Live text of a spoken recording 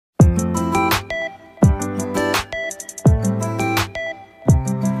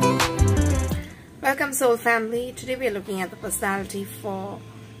Welcome Soul Family. Today we are looking at the personality for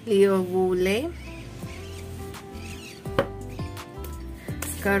Leo Wulei,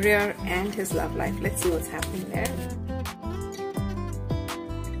 his career and his love life. Let's see what's happening there.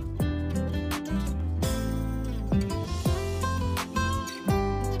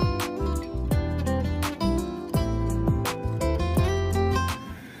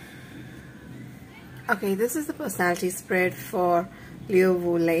 Okay, this is the personality spread for Leo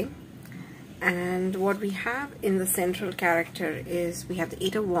Wulei. And what we have in the central character is we have the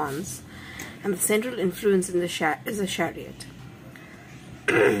Eight of Wands, and the central influence in the is a Chariot.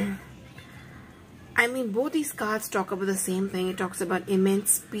 I mean, both these cards talk about the same thing. It talks about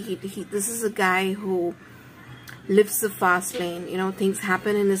immense speed. This is a guy who lives the fast lane. You know, things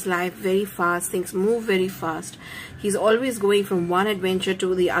happen in his life very fast. Things move very fast. He's always going from one adventure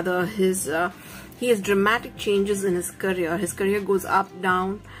to the other. He has dramatic changes in his career. His career goes up,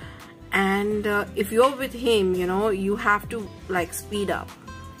 down. And if you're with him, you know, you have to like speed up.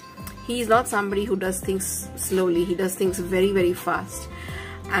 He's not somebody who does things slowly. He does things very, very fast.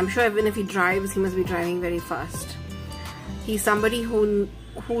 I'm sure even if he drives, he must be driving very fast. He's somebody who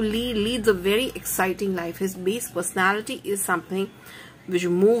leads a very exciting life. His base personality is something which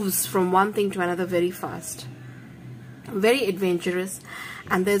moves from one thing to another very fast. Very adventurous.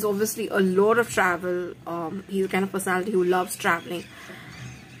 And there's obviously a lot of travel. He's the kind of personality who loves traveling.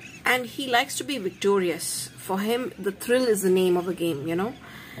 And he likes to be victorious. For him, the thrill is the name of the game, you know.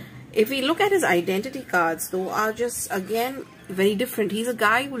 If we look at his identity cards, though, are just, again, very different. He's a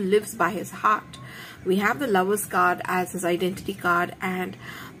guy who lives by his heart. We have the Lover's card as his identity card. And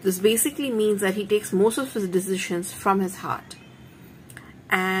this basically means that he takes most of his decisions from his heart.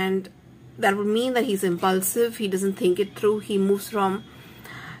 And that would mean that he's impulsive. He doesn't think it through. He moves from,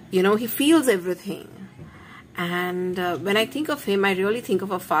 you know, he feels everything. And when I think of him, I really think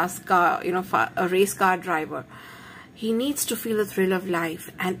of a fast car, you know, a race car driver. He needs to feel the thrill of life,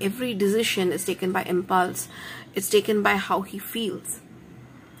 and every decision is taken by impulse. It's taken by how he feels.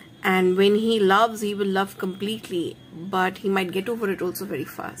 And when he loves, he will love completely, but he might get over it also very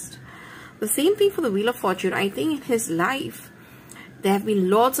fast. The same thing for the Wheel of Fortune. I think in his life, there have been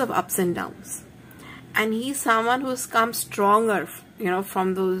lots of ups and downs. And he's someone who's come stronger, you know,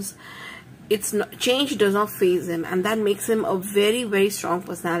 from those. Change does not faze him, and that makes him a very, very strong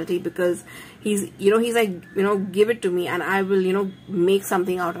personality, because he's like, you know, give it to me and I will, you know, make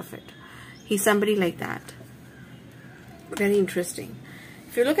something out of it. He's somebody like that. Very interesting.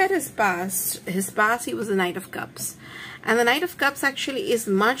 If you look at his past, he was the Knight of Cups. And the Knight of Cups actually is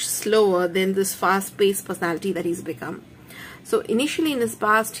much slower than this fast-paced personality that he's become. So initially in his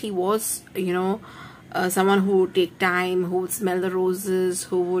past, he was, you know, someone who would take time, who would smell the roses,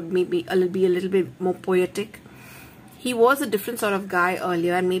 who would maybe be a little bit more poetic. He was a different sort of guy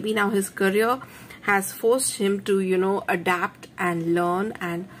earlier, and maybe now his career has forced him to, you know, adapt and learn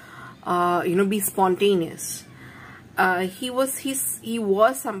and, you know, be spontaneous. He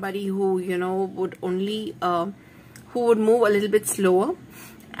was somebody who, you know, would only, who would move a little bit slower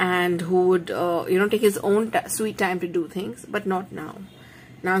and who would, you know, take his own sweet time to do things, but not now.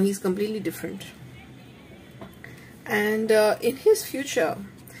 Now he's completely different. And in his future,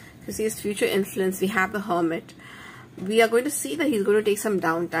 to see his future influence, we have the Hermit. We are going to see that he's going to take some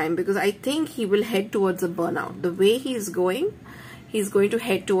downtime, because I think he will head towards a burnout. The way he's going to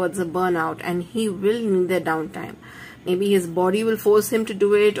head towards a burnout, and he will need the downtime. Maybe his body will force him to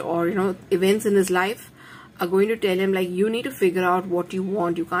do it, or, you know, events in his life are going to tell him, like, you need to figure out what you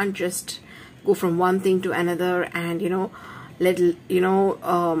want. You can't just go from one thing to another and, you know,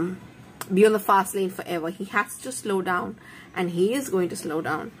 be on the fast lane forever. He has to slow down, and he is going to slow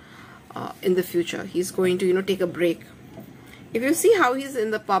down in the future. He's going to, you know, take a break. If you see how he's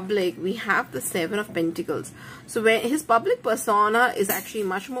in the public, we have the Seven of Pentacles. So when his public persona is actually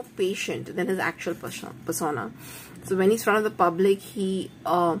much more patient than his actual persona. So when he's in front of the public, he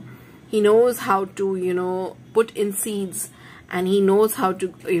knows how to, you know, put in seeds, and he knows how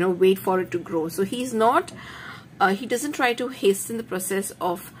to, you know, wait for it to grow. So he's not, he doesn't try to hasten the process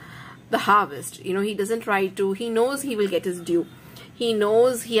of the harvest. You know, he doesn't try to, he knows he will get his due. He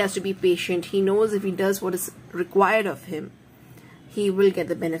knows he has to be patient. He knows if he does what is required of him, he will get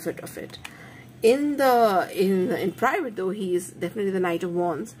the benefit of it. In private, though, he is definitely the Knight of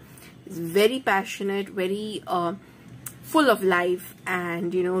Wands. He's very passionate, very full of life,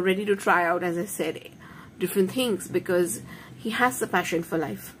 and, you know, ready to try out, as I said, different things, because he has the passion for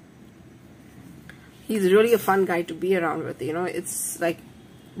life. He's really a fun guy to be around with. You know, it's like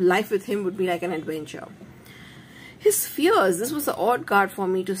life with him would be like an adventure. His fears, this was the odd card for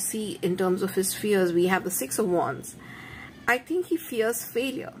me to see in terms of his fears. We have the Six of Wands. I think he fears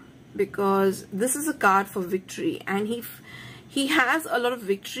failure. because this is a card for victory, and he has a lot of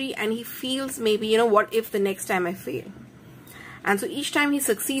victory, and he feels maybe, you know, what if the next time I fail? And so each time he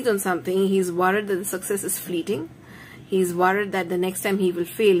succeeds on something, he's worried that the success is fleeting. He's worried that the next time he will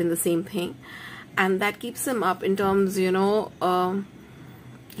fail in the same thing, and that keeps him up in terms, you know,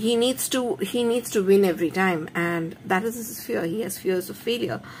 he needs to win every time, and that is his fear. He has fears of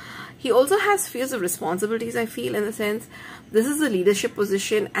failure. He also has fears of responsibilities, I feel, in the sense this is a leadership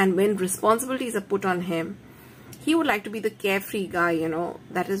position, and when responsibilities are put on him, he would like to be the carefree guy, you know.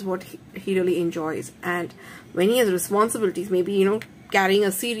 That is what he really enjoys. And when he has responsibilities, maybe, you know, carrying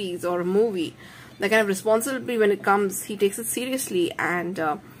a series or a movie, the kind of responsibility, when it comes, he takes it seriously, and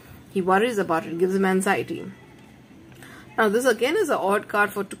he worries about it, gives him anxiety. Now this again is an odd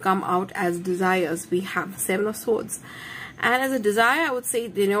card for to come out as desires. We have 7 of Swords, and as a desire, I would say,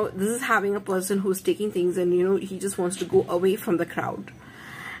 you know, this is having a person who's taking things, and, you know, he just wants to go away from the crowd,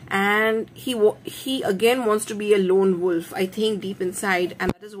 and he again wants to be a lone wolf, I think, deep inside.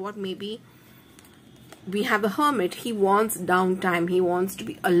 And that is what maybe we have the Hermit. He wants downtime, he wants to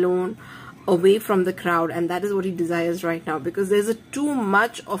be alone, away from the crowd, and that is what he desires right now, because there's too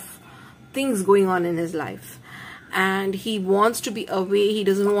much of things going on in his life, and he wants to be away. He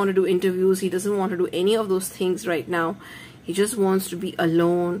doesn't want to do interviews, he doesn't want to do any of those things right now. He just wants to be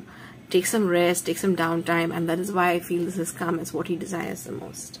alone, take some rest, take some downtime, and that is why I feel this has come as what he desires the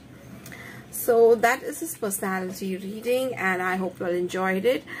most. So that is his personality reading, and I hope you all enjoyed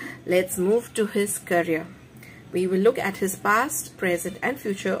it. Let's move to his career. We will look at his past, present, and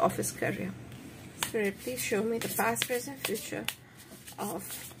future of his career. Spirit, please show me the past, present, future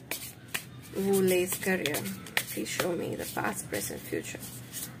of Wulei's career. Please show me the past, present, future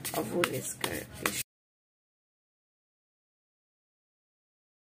of Wulei's career. Please.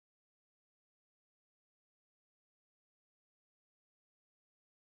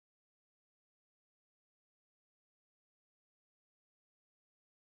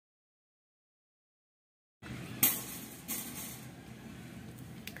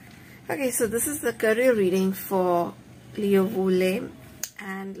 Okay, so this is the career reading for Leo Wulei,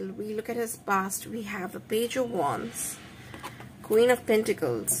 and we look at his past. We have the Page of Wands, Queen of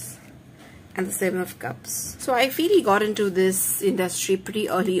Pentacles, and the 7 of Cups. So I feel he got into this industry pretty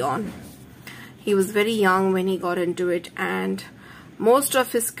early on. He was very young when he got into it, and most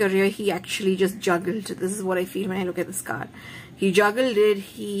of his career he actually just juggled. This is what I feel when I look at this card. He juggled it.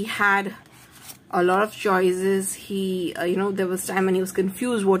 He had a lot of choices. He, you know, there was time when he was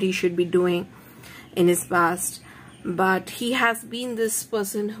confused what he should be doing in his past. But he has been this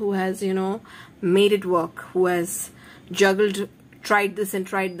person who has, you know, made it work, who has juggled, tried this and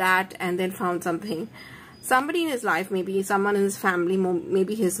tried that, and then found something. Somebody in his life, maybe someone in his family,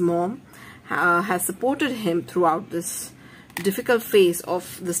 maybe his mom, has supported him throughout this difficult phase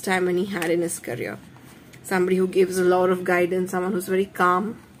of this time when he had in his career. Somebody who gives a lot of guidance, someone who's very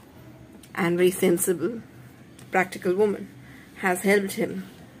calm and very sensible, practical woman, has helped him.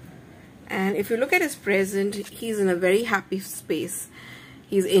 And if you look at his present, he's in a very happy space.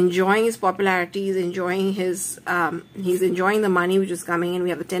 He's enjoying his popularity, he's enjoying the money which is coming in. We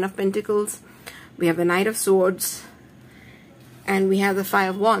have the 10 of Pentacles, we have the Knight of Swords, and we have the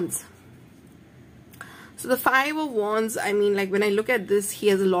 5 of Wands. So the 5 of Wands, I mean, like when I look at this, he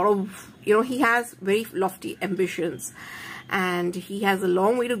has a lot of, you know, he has very lofty ambitions, and he has a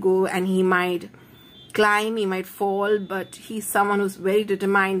long way to go, and he might climb, he might fall, but he's someone who's very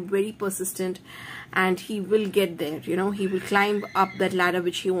determined, very persistent, and he will get there. You know, he will climb up that ladder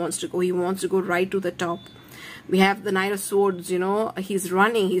which he wants to go. He wants to go right to the top. We have the Knight of Swords, you know, he's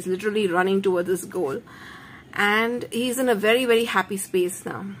running, he's literally running toward this goal, and he's in a very, very happy space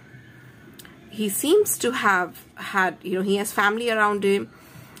now. He seems to have had, you know, he has family around him.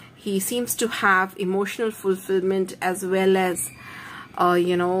 He seems to have emotional fulfillment as well as,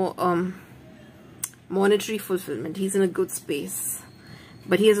 you know, monetary fulfillment. He's in a good space,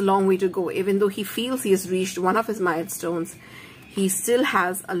 but he has a long way to go. Even though he feels he has reached one of his milestones, he still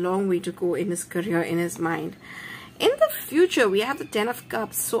has a long way to go in his career, in his mind. In the future, we have the 10 of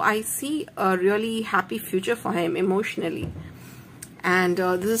Cups. So I see a really happy future for him emotionally. And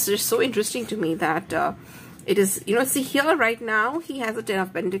this is just so interesting to me that it is, you know, see here right now, he has a 10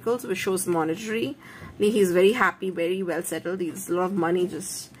 of Pentacles, which shows monetary. He's very happy, very well settled. There's a lot of money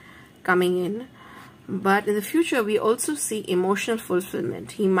just coming in. But in the future, we also see emotional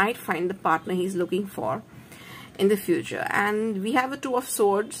fulfillment. He might find the partner he's looking for in the future. And we have a 2 of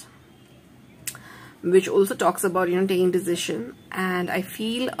Swords, which also talks about, you know, taking decision. And I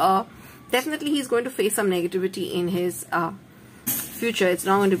feel definitely he's going to face some negativity in his future. It's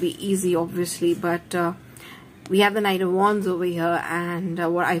not going to be easy, obviously, but We have the Knight of Wands over here, and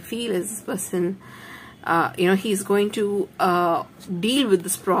what I feel is this person, he's going to deal with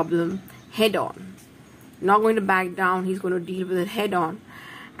this problem head on. Not going to back down. He's going to deal with it head on,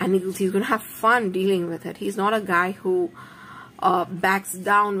 and he's going to have fun dealing with it. He's not a guy who backs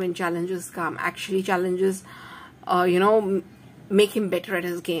down when challenges come. Actually, challenges, make him better at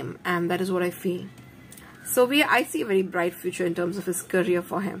his game, and that is what I feel. So I see a very bright future in terms of his career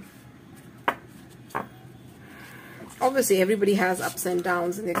for him. Obviously, everybody has ups and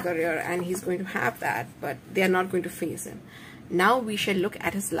downs in their career, and he's going to have that, but they are not going to face him. Now we shall look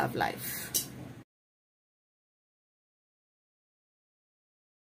at his love life.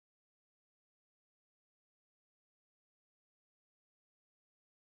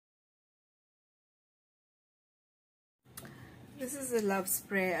 This is a love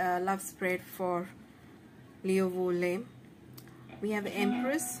spread for Leo wulei. We have the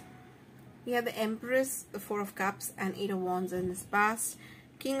Empress. We have the Empress, the Four of Cups, and Eight of Wands in his past.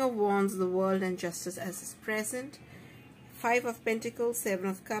 King of Wands, the world and justice as his present. Five of Pentacles, Seven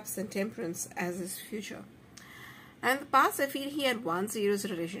of Cups, and Temperance as his future. And in the past, I feel he had one serious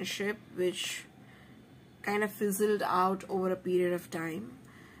relationship which kind of fizzled out over a period of time,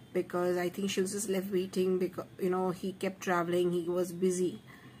 because I think she was just left waiting because, he kept traveling, he was busy,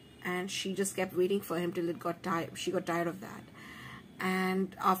 and she just kept waiting for him till it got tired. She got tired of that.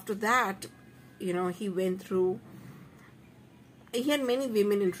 And after that, he had many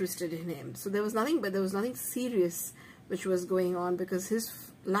women interested in him. So there was nothing serious which was going on, because his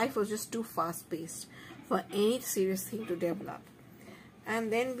life was just too fast-paced for any serious thing to develop.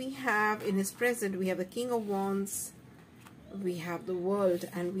 And then we have, in his present, we have the King of Wands, we have the world,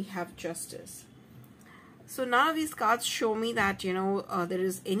 and we have justice. So none of these cards show me that, there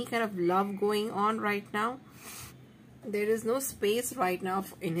is any kind of love going on right now. There is no space right now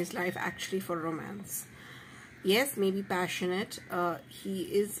in his life actually for romance. Yes, maybe passionate. He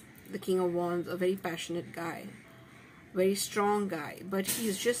is the King of Wands, a very passionate guy, very strong guy, but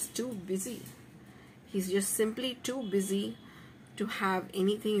he's just too busy. He's just simply too busy to have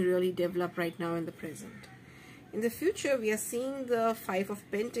anything really develop right now in the present. In the future, we are seeing the Five of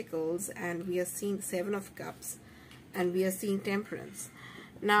Pentacles, and we are seeing Seven of Cups, and we are seeing Temperance.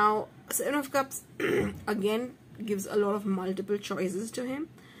 Now, Seven of Cups again gives a lot of multiple choices to him.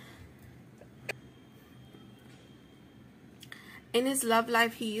 In his love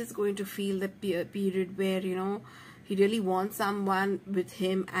life, he is going to feel the period where, he really wants someone with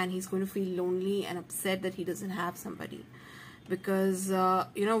him, and he's going to feel lonely and upset that he doesn't have somebody. Because,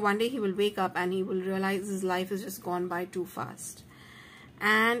 one day he will wake up and he will realize his life has just gone by too fast.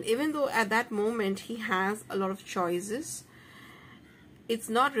 And even though at that moment he has a lot of choices, it's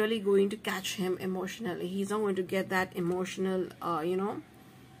not really going to catch him emotionally. He's not going to get that emotional,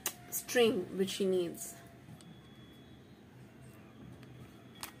 string which he needs.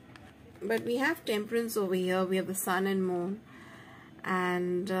 But we have Temperance over here. We have the Sun and Moon.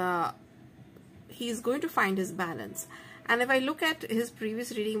 And he's going to find his balance. And if I look at his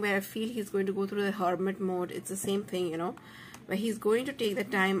previous reading where I feel he's going to go through the hermit mode, it's the same thing, where he's going to take the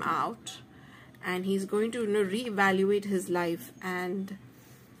time out, and he's going to reevaluate his life, and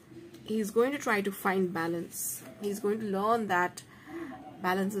he's going to try to find balance. He's going to learn that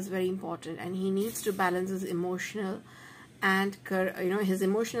balance is very important, and he needs to balance his emotional and his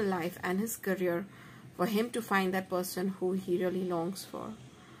emotional life and his career for him to find that person who he really longs for.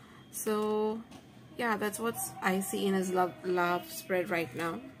 So yeah, that's what I see in his love spread right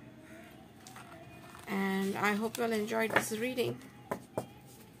now, and I hope you all enjoyed this reading.